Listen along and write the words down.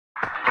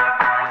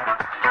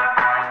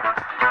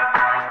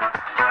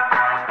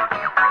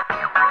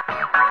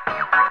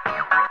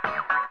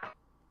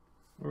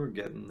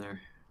getting there.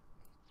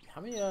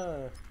 How many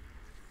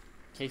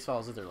case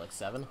files is there? Like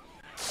 7?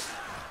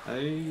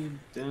 I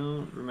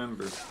don't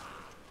remember.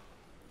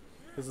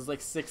 This is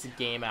like 6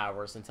 game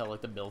hours until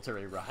like the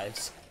military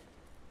arrives.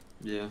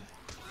 Yeah.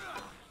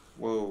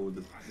 Whoa,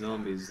 the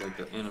zombies, like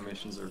the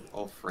animations are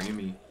all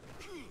framey.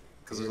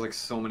 Because there's like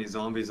so many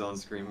zombies on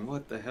screen.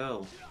 What the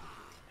hell?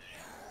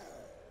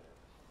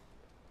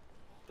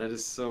 That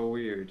is so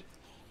weird.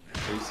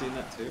 Have you seen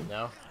that too?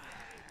 No.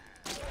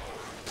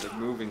 They're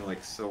moving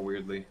like so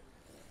weirdly.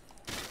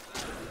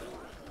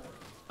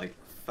 Like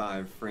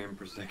 5 frame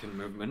per second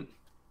movement.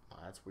 Oh,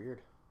 that's weird.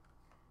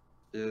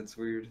 Yeah, it's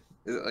weird.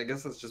 I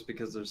guess that's just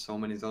because there's so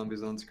many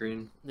zombies on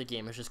screen. The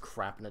game is just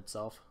crapping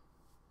itself.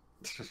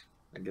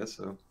 I guess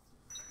so.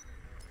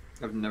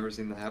 I've never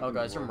seen that happen. Oh,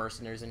 guys, there before. are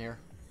mercenaries in here.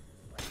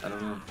 I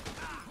don't know.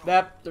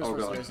 Yep, there's Oh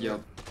mercenaries god, in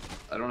yep.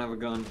 I don't have a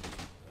gun. here.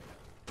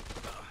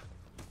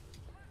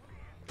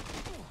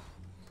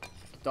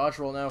 Dodge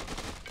roll now.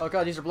 Oh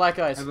god, these are black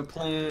I guys. have a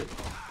plant.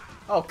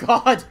 Oh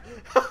god!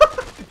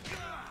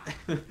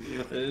 I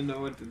didn't know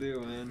what to do,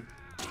 man.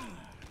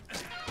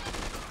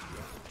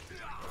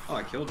 Oh,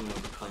 I killed another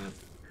plant.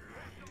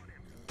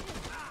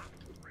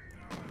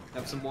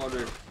 Have some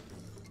water.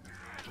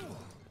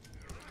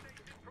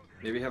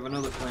 Maybe have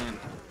another plant.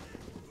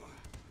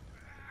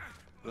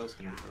 What else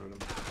can I throw at him?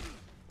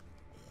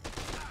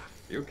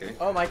 You okay?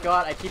 Oh my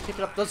god, I keep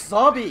picking up the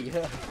zombie!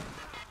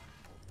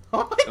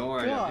 Oh my Don't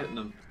worry, god. I'm hitting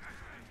him.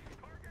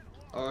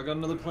 Oh, I got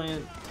another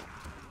plant.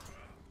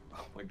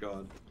 Oh my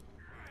god.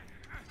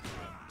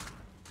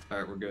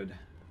 Alright, we're good.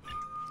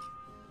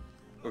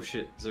 Oh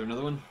shit, is there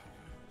another one?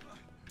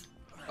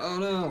 Oh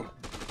no!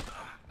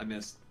 I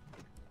missed.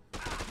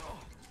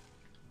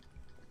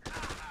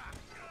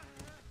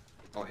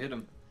 Oh, hit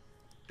him.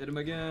 Hit him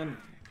again.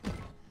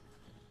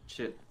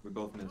 Shit, we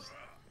both missed.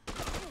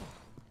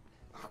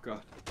 Oh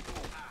god.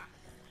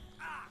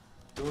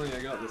 Don't worry,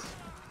 I got this.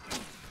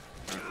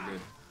 Alright, we're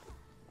good.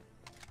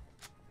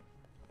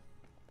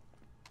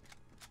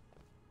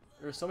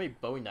 There's so many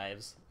Bowie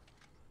knives.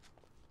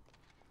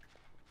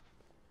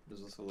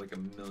 There's also like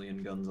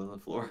 1,000,000 guns on the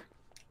floor.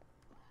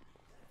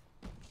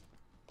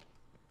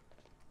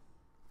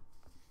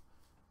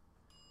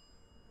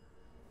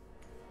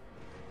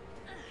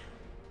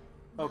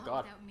 Oh Not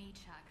god. without me,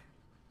 Chuck.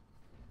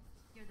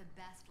 You're the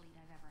best lead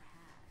I've ever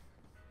had.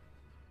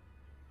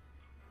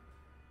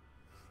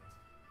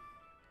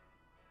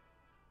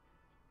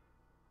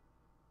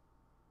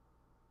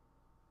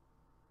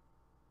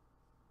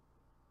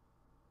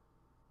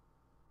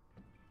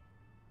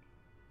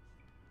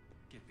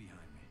 Get behind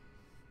me.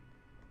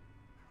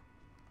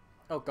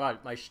 Oh god,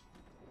 my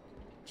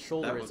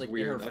shoulder That is was like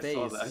weird. in her I face.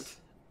 saw that.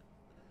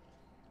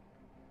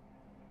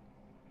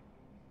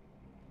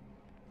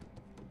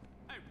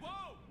 Hey,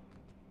 whoa!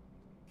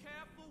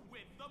 Careful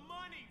with the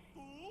money,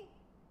 fool!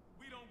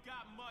 We don't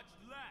got much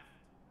left.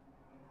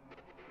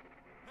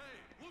 Hey,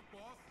 look,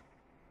 boss.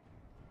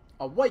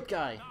 A white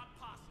guy. Not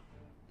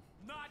possible.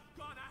 Not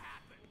gonna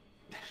happen.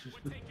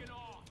 We're taking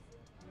off.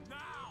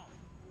 Now!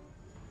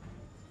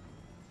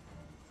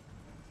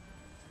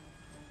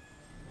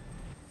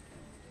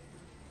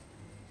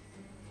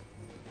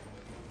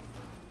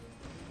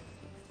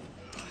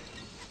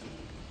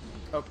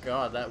 Oh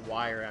god, that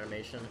wire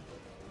animation.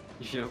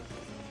 Yep.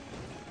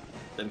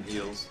 Them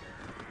heels.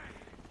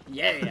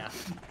 Yeah!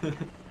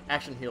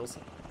 Action heals.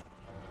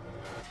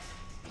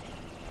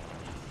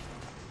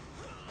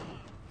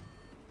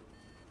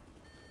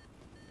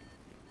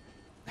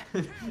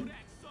 Kill that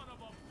son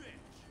of a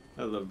bitch!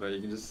 I love that.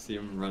 You can just see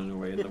him running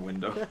away in the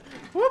window.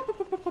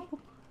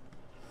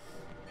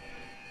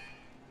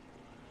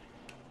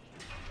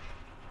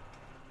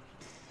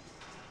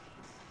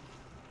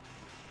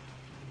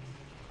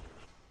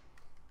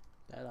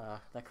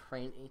 That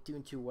crane ain't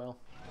doing too well.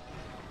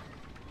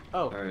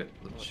 Oh. Alright,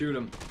 let's shoot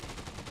him.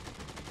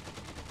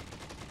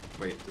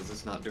 Wait, does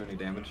this not do any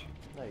damage?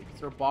 No, you can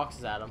throw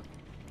boxes at him.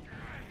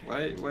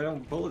 Why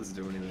don't bullets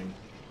do anything?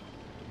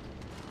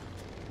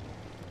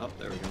 Oh,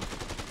 there we go.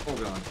 Oh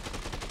god.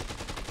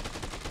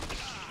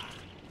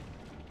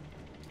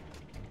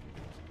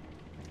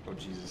 Oh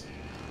Jesus.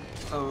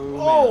 Oh,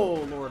 Oh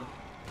man. lord.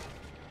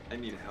 I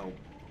need help.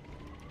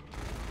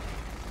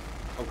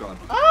 Oh god.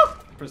 Ah!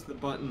 Press the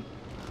button.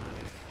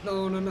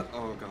 No, no, no.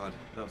 Oh god,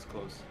 that was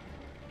close.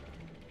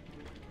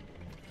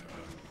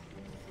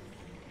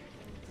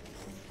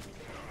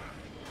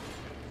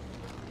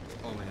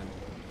 Oh man,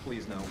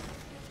 please no.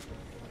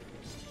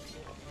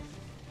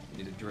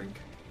 Need a drink.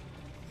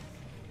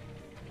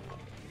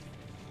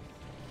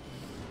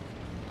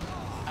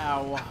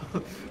 Ow.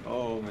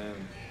 Oh man.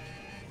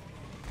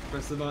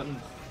 Press the button.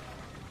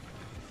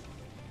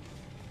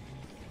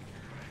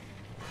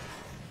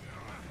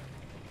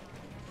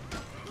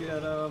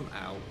 Get him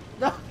out.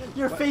 No,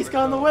 your What? face Where'd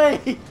got in the it go?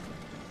 way.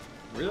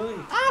 Really?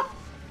 Ah!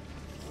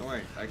 Don't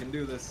worry, I can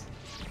do this.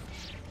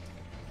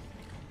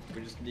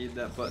 We just need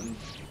that button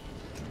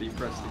to be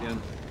pressed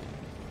again.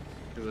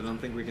 Because I don't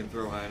think we can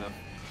throw high enough.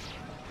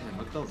 Man,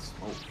 look at all the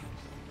smoke.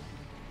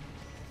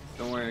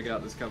 Don't worry, I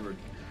got this covered.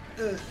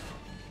 There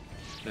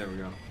we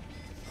go.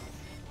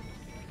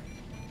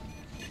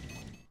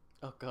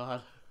 Oh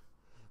god.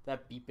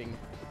 That beeping.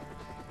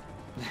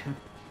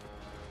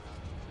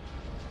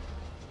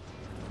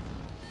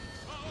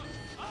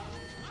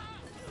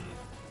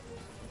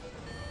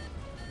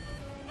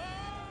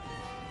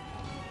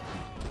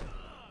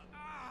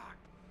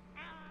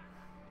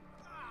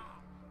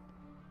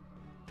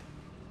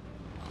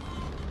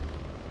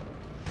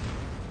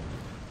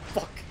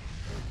 Fuck.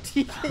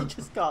 TK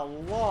just got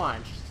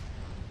launched.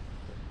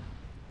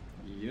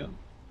 Yep.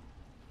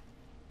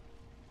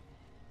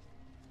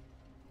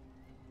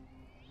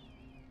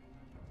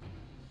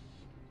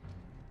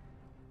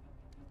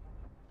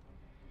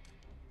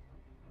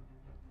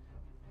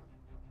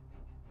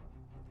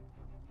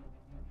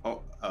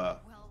 Oh,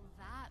 Well,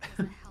 that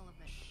was a hell of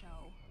a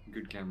show.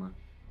 good camera.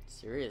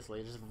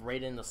 Seriously, just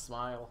right in the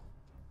smile.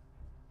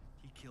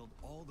 He killed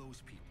all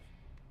those people.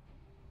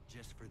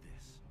 Just for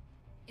this.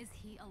 Is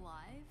he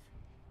alive?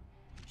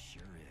 He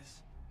sure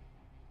is.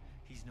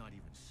 He's not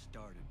even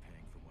started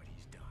paying for what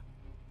he's done.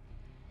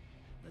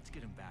 Let's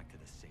get him back to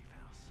the safe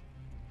house.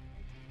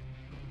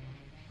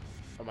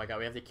 Oh my god,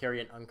 we have to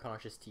carry an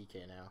unconscious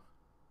TK now.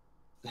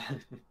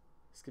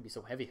 This could be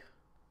so heavy.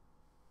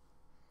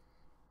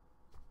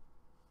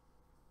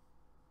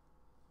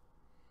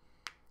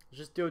 Let's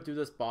just do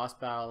this boss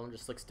battle and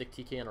just like stick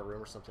TK in a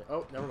room or something.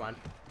 Oh, never mind.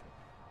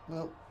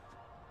 Well,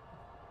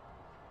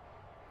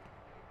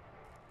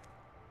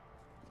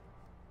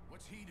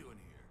 What's he doing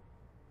here?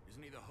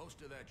 Isn't he the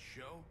host of that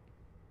show?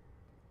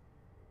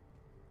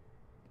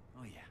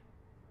 Oh yeah.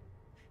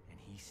 And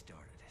he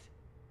started it.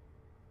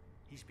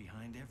 He's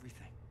behind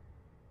everything.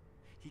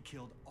 He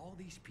killed all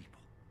these people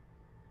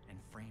and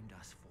framed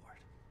us for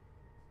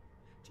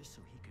it. Just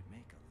so he could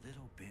make a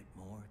little bit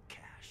more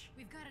cash.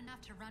 We've got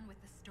enough to run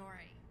with the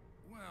story.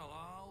 Well,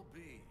 I'll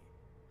be.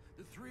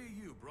 The three of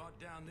you brought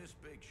down this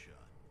big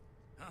shot.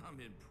 I'm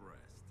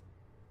impressed.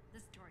 The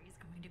story is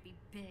going to be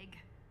big,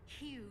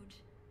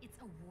 huge. It's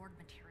award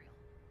material.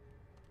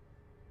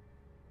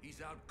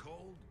 He's out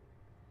cold?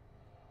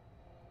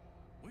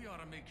 We ought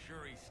to make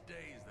sure he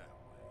stays that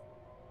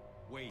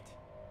way. Wait.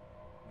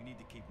 We need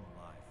to keep him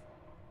alive.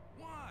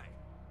 Why?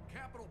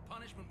 Capital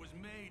punishment was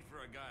made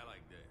for a guy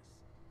like this.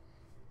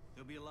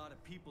 There'll be a lot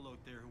of people out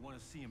there who want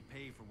to see him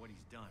pay for what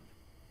he's done.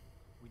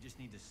 We just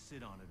need to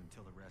sit on it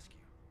until the rescue.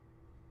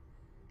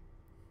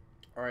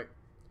 Alright.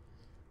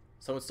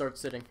 Someone start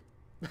sitting.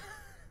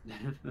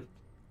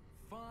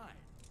 Fine.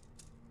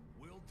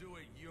 We'll do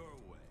it your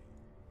way.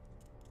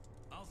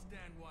 I'll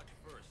stand watch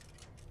first.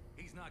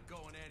 He's not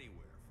going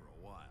anywhere for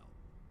a while.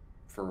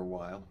 for a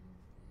while.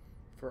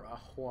 For a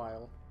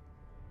while.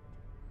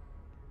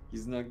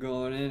 He's not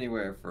going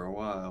anywhere for a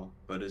while,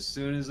 but as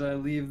soon as I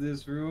leave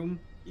this room,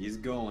 he's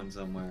going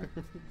somewhere.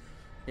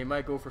 He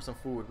might go for some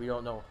food. We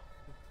don't know.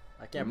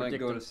 I He can't might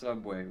predict go him. to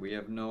Subway. We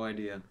have no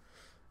idea.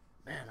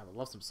 Man, I would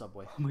love some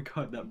Subway. Oh my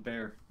god, that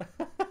bear. The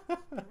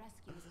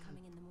rescue is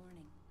coming in the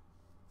morning.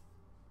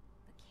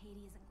 But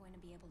Katie isn't going to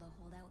be able to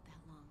hold out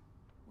that long,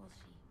 will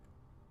she?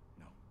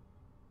 No.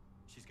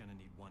 She's gonna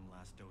need one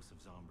last dose of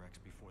Zombrex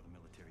before the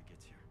military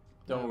gets here.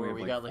 Don't worry, have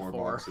we got like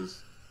four.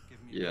 boxes. Give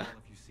me Yeah. a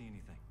call if you see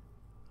anything.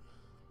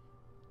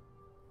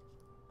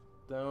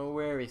 Don't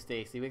worry,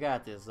 Stacy. We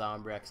got this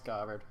Zombrex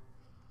covered.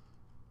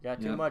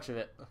 Got too Yep. much of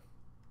it.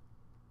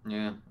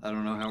 Yeah, I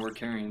don't know how we're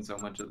carrying so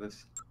much of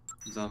this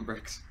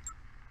Zombrex.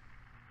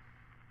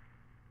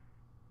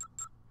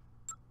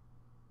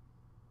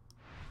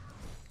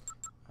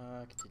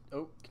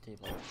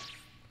 Continue.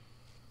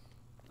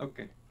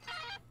 Okay.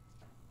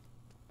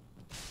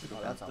 Oh,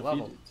 that's a Defeated.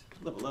 level.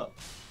 Level up.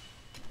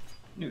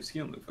 New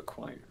skill move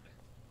acquired.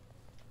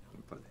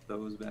 Put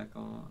those back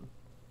on.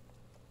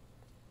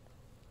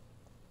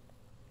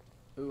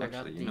 Ooh,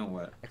 Actually, you know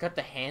what? I got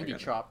the handy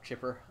got it. chop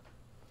chipper.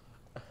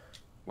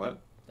 What?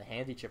 The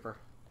handy chipper.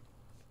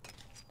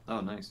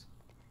 Oh, nice.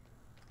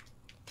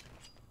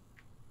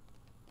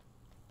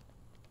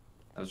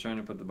 I was trying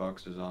to put the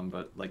boxers on,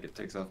 but like it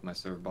takes off my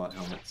Servbot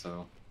helmet,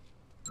 so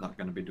not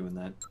gonna be doing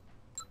that.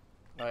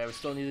 Oh yeah, we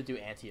still need to do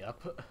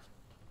anti-up.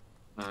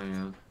 Oh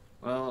yeah.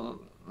 Well,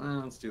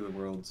 let's do the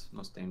world's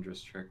most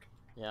dangerous trick.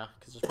 Yeah,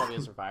 because there's probably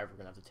a survivor we're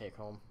gonna have to take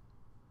home.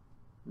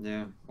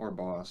 Yeah, or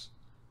boss.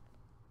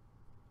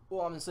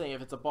 Well, I'm just saying,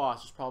 if it's a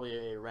boss, there's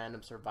probably a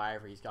random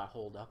survivor he's got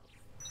holed up.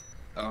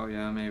 Oh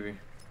yeah, maybe.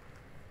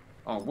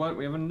 Oh, what?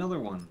 We have another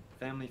one.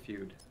 Family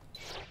Feud.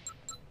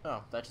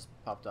 Oh, that just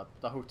popped up.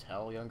 The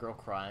hotel, young girl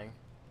crying.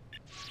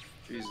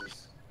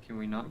 Jesus. Can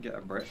we not get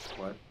a break?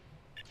 What?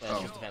 Yeah, it's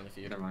Oh, just a family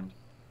feud. Never mind.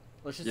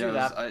 Let's just Yeah, do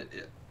that.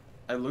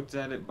 I looked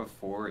at it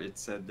before it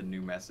said the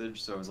new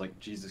message, so I was like,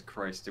 Jesus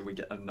Christ, did we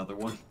get another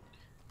one?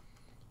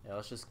 Yeah,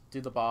 let's just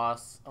do the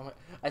boss. Oh my,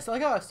 I still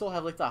like how I still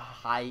have like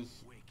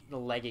the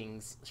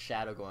leggings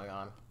shadow going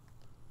on.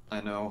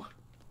 I know.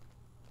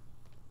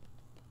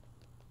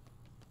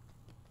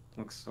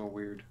 Looks so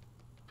weird.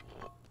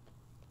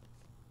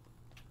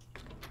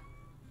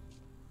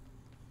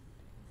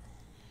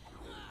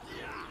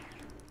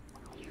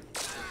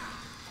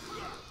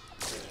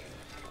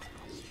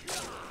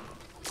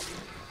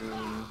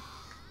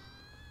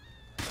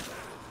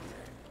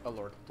 Oh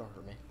lord, don't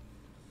hurt me.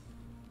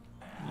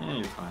 Yeah,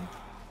 you're fine.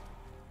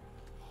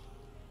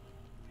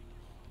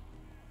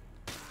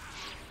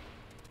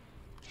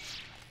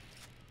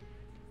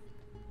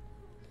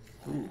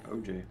 Ooh,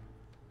 OJ.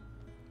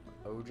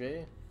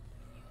 OJ?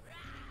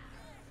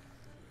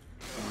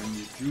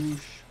 Orange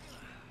juice.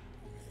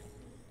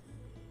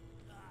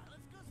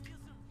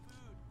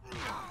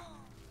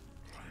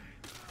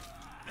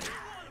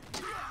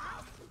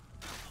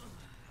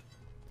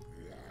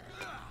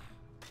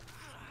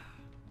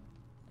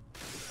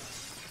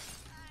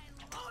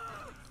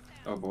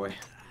 Oh boy.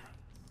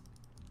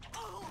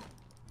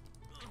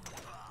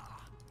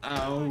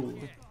 Ow.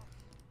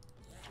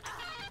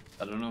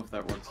 I don't know if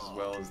that works as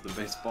well as the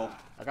baseball.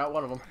 I got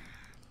one of them.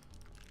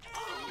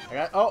 I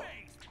got. Oh!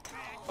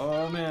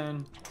 Oh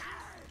man.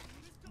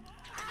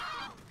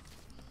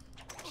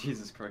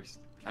 Jesus Christ.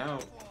 Ow.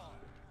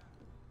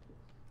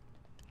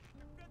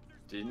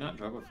 Did you not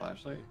drop a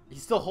flashlight?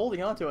 He's still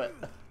holding onto it.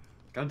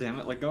 God damn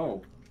it, let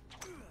go.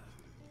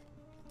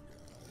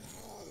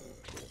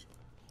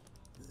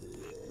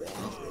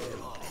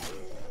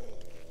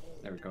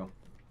 There we go.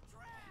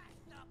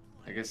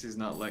 I guess he's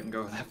not letting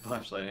go of that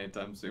flashlight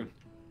anytime soon.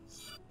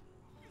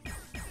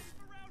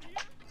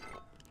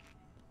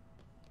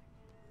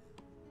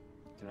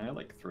 Can I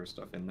like throw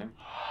stuff in there?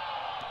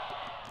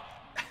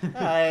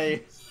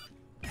 Hey.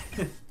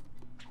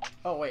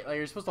 Oh wait, like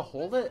you're supposed to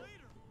hold it?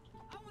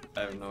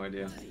 I have no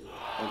idea.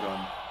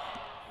 Oh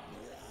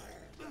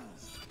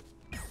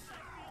god.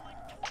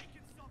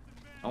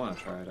 I want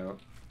to try it out.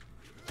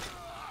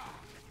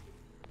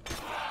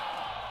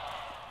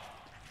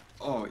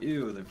 Oh,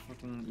 ew, they're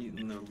fucking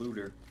eating the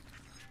looter.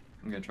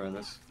 I'm gonna try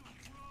this.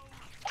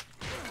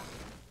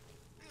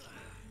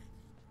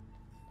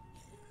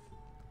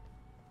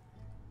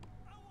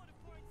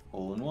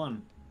 Hole in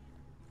one.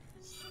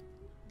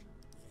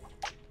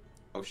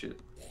 Oh shit.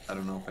 I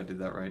don't know if I did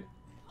that right.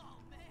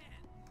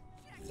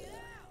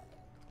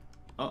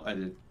 Oh, I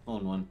did. Hole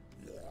in one.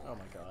 Oh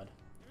my god.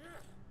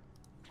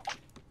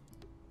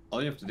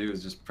 All you have to do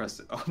is just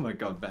press it. Oh my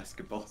god,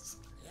 basketballs.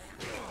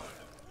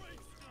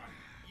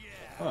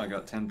 Oh, I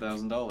got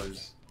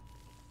 $10,000.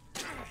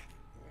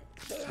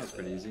 That's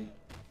pretty easy.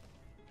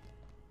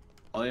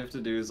 All you have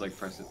to do is like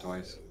press it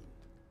twice.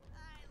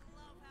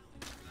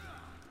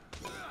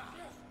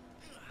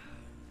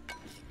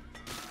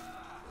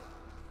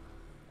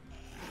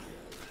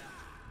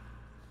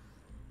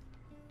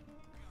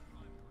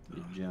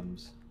 The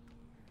gems.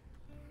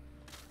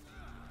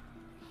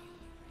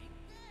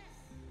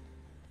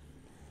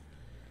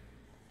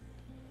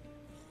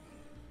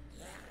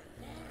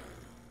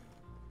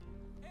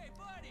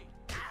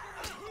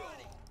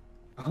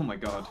 Oh my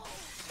god.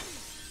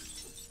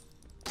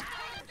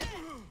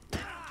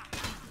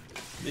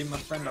 Leave my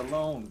friend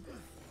alone.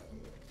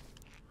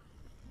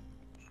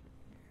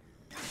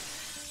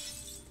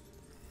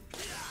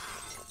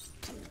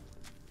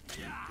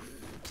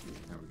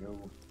 There we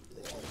go.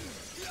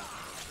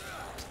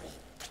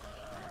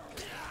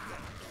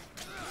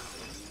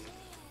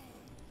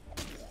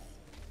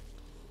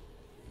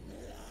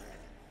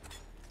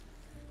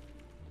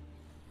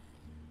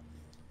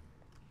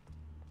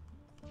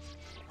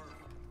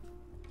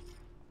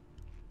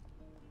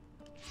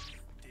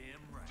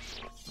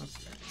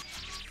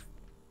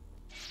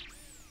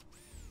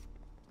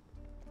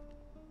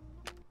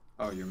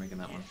 Oh, you're making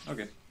that one.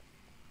 Okay.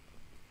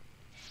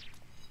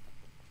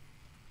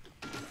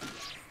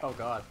 Oh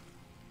god.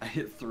 I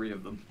hit 3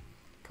 of them.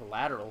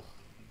 Collateral.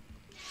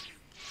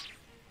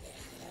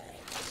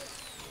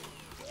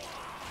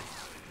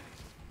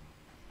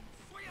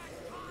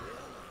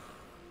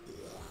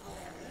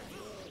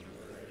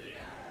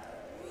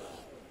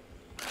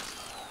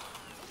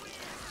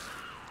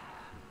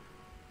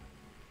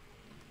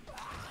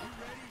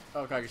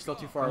 Oh god, you're still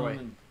too far away.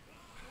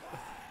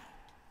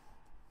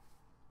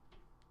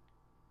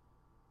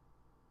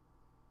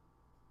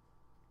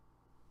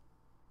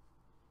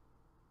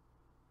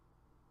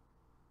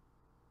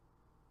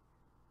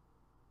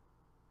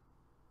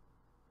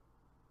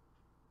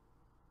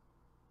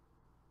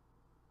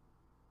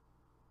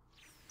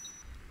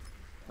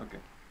 Okay.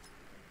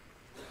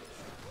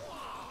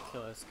 Okay,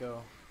 let's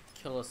go.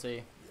 Kill us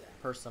a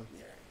person.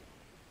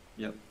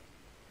 Yep.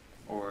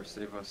 Or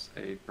save us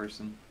a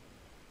person.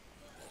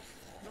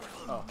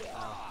 Oh.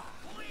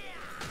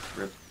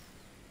 Rip.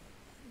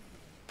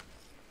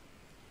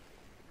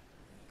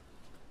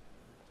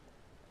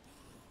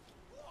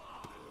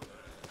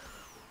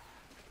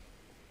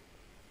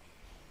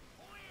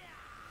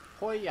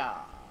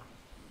 Hoya!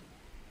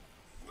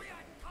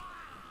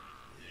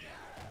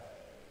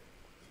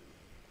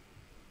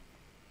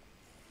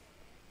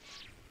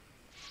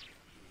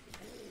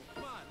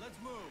 Come on, let's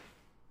move.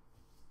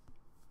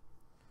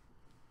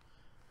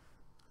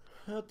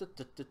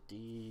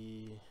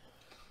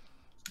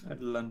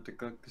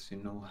 Atlantica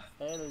Casino.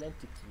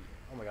 Atlantic.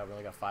 Oh my god, we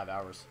only got 5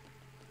 hours.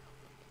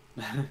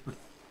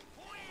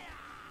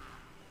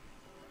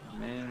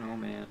 Man, oh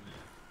man.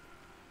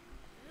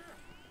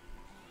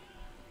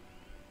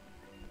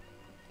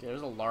 Okay,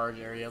 there's a large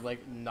area,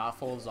 like, not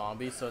full of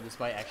zombies, so this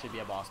might actually be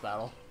a boss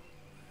battle.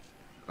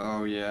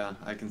 Oh yeah,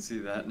 I can see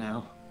that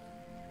now.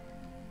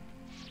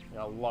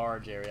 a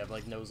large area of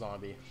like no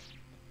zombie.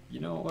 You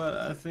know what?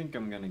 I think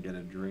I'm gonna get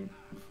a drink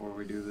before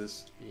we do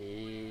this.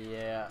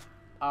 Yeah.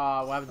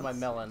 What happened to my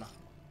melon?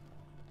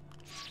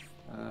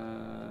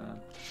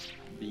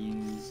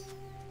 Beans.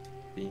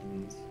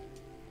 Beans.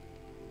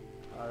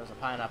 There's a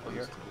pineapple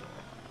here.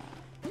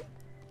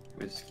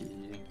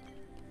 Whiskey.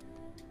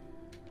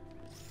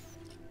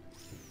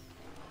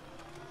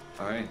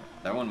 Alright,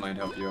 that one might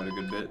help you out a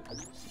good bit.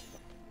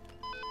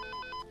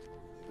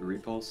 The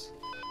repulse.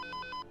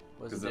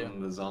 What's Because it then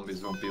do? the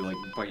zombies won't be like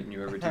biting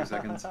you every 2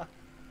 seconds.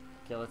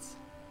 Okay, let's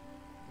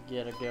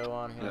get a go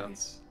on here. Yeah,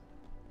 it's...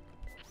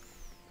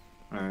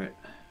 Alright.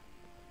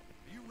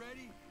 Are you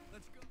ready?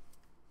 Let's go.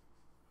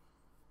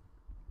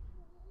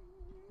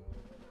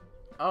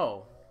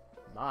 Oh,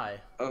 my.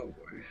 Oh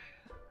boy.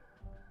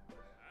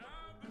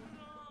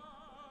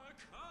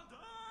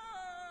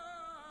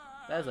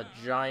 That is a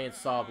giant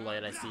saw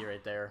blade I see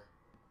right there.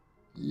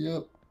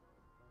 Yep.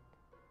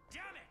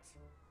 Damn it!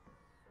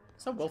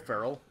 Is that Will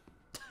Ferrell?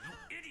 You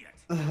idiot!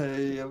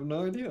 I have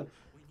no idea.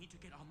 We need to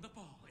get on the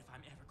ball if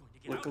I'm ever going to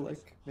get Look out of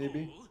alike, this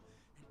maybe. hole and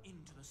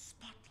into the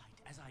spotlight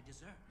as I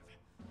deserve.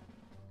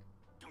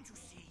 Don't you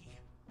see?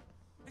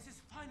 This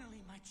is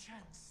finally my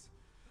chance.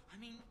 I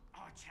mean,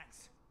 our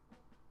chance.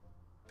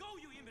 Go,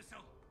 you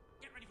imbecile!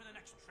 Get ready for the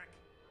next trick.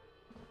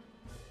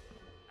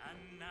 And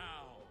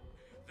now,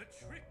 the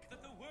trick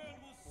that the world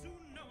will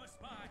soon know us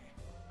by.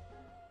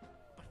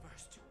 But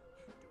first, do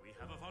we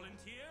have a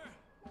volunteer?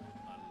 A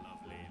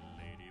lovely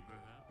lady,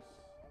 perhaps?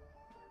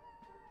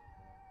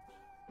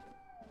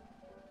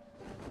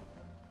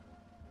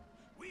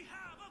 We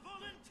have a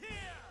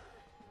volunteer!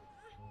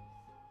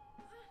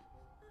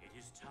 It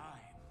is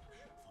time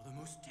for the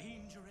most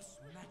dangerous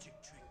magic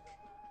trick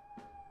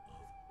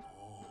of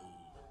all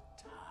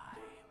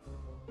time.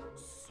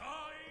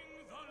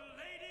 Sawing the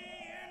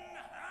lady in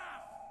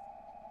half!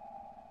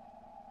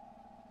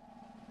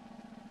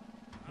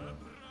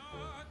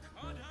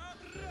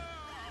 Abracadabra!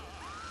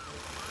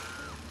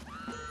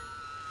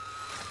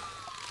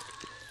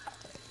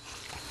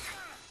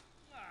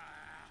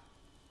 Ah,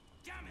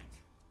 damn it!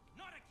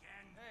 Not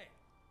again! Hey,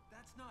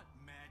 that's not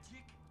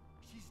magic.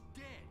 She's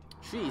dead.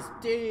 She's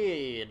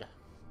dead.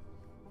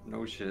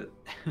 No shit.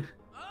 Oh,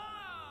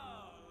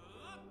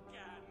 look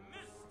at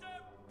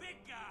Mr. Big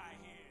Guy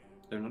here!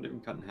 They're not even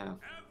cut in half.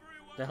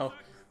 Everyone's No. a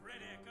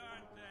critic,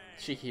 aren't they?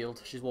 She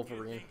healed. She's You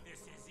Wolverine. think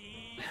this is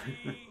easy?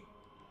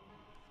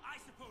 I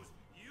suppose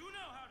you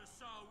know how to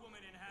saw a woman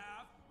in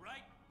half,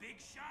 right, Big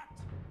Shot?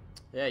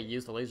 Yeah, he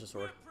used the laser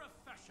sword. We're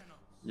professionals.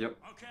 Yep.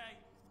 Okay?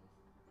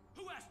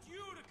 Who asked you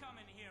to come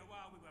in here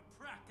while we were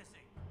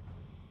practicing?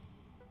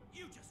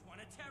 You just want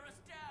to tear us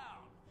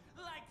down,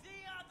 like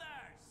the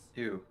others.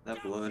 Ew,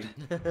 that blood.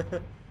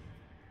 Well,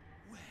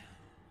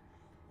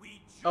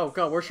 we Oh just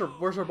god, where's her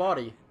so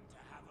body?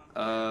 happened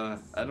to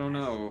have a I don't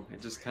know.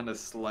 It just kind of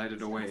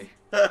slided away.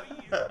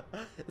 It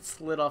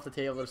slid off the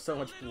table. There's so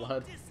much little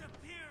blood.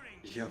 disappearing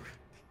Yep.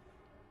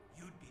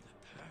 You'd be the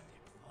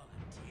perfect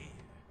volunteer.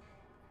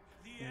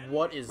 The end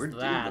What is Where did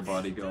that? the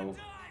body to go? die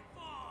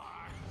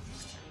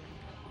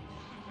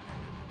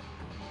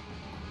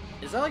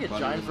for. Is that like a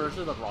Body giant was- version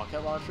of the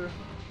rocket launcher?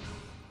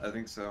 I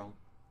think so.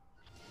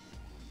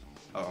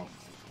 Oh.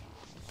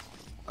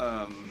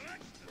 Oh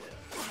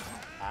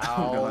god,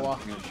 Ow.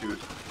 I'm gonna shoot.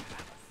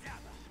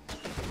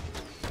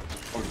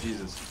 Oh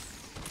Jesus.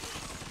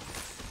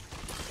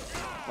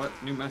 What?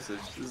 New message.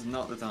 This is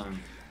not the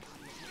time.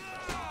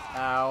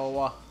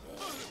 Ow.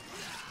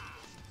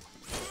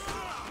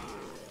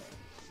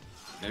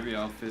 Maybe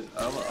I'll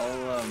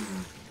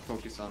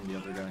focus on the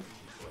other guy.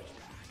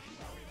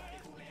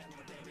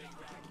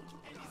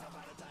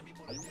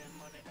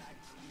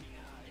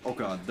 Oh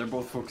god, they're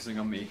both focusing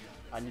on me.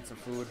 I need some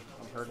food.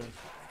 I'm hurting.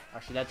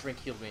 Actually, that drink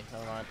healed me.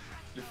 Never mind.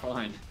 You're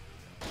fine.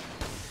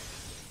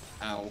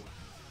 Ow.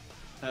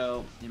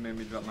 Help, you made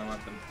me drop my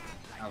weapon.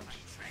 Ouch.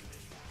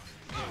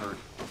 It hurt.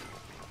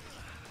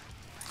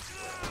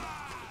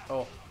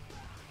 Oh.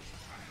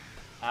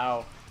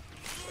 Ow.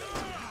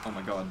 Oh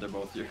my god, they're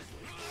both here.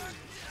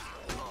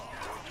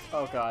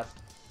 Oh god.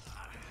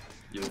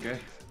 You okay?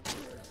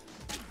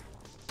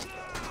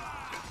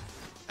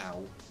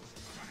 Ow.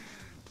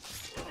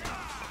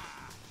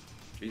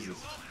 Jesus.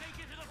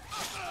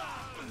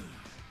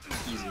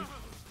 Easy.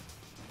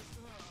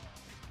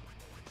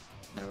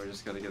 Now we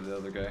just gotta get the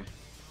other guy.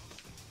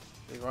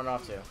 We run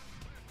off to.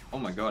 Oh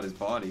my god, his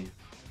body.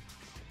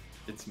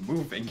 It's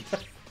moving.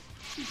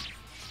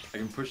 I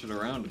can push it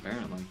around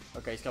apparently.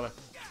 Okay, he's coming.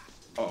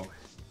 Oh.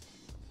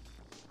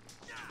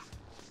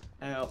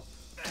 Help.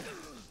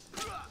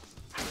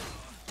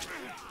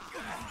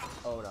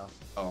 Oh no.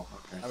 Oh,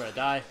 okay. I'm gonna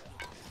die.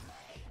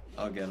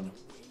 I'll get him.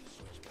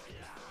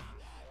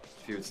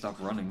 If he would stop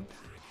running.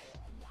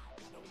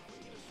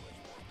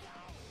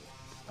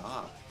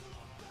 Stop.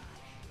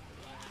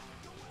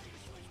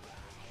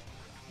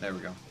 There we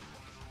go.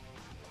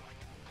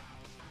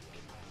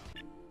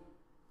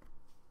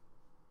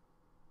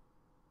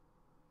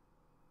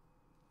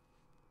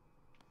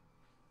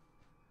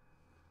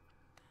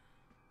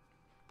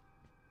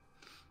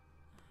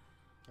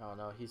 Oh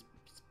no, he's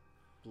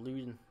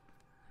bleeding.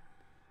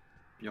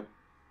 Yep.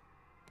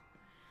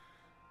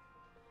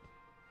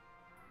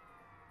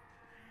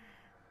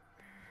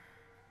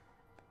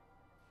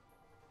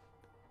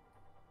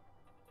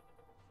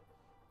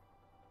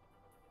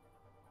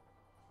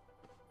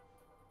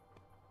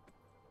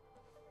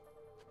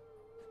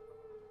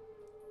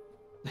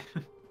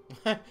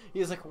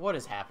 He's like, what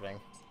is happening?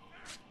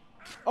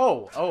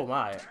 Oh, oh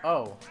my,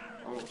 oh,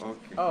 Oh,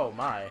 okay. oh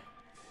my. I've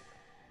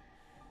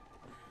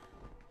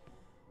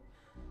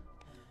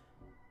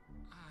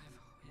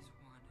always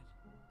wanted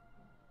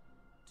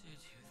to do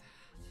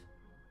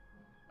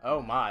that.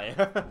 Oh my.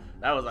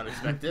 That was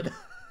unexpected.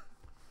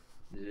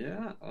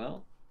 Yeah,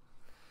 well.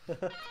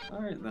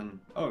 Alright then.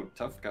 Oh,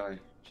 tough guy.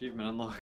 Achievement unlocked.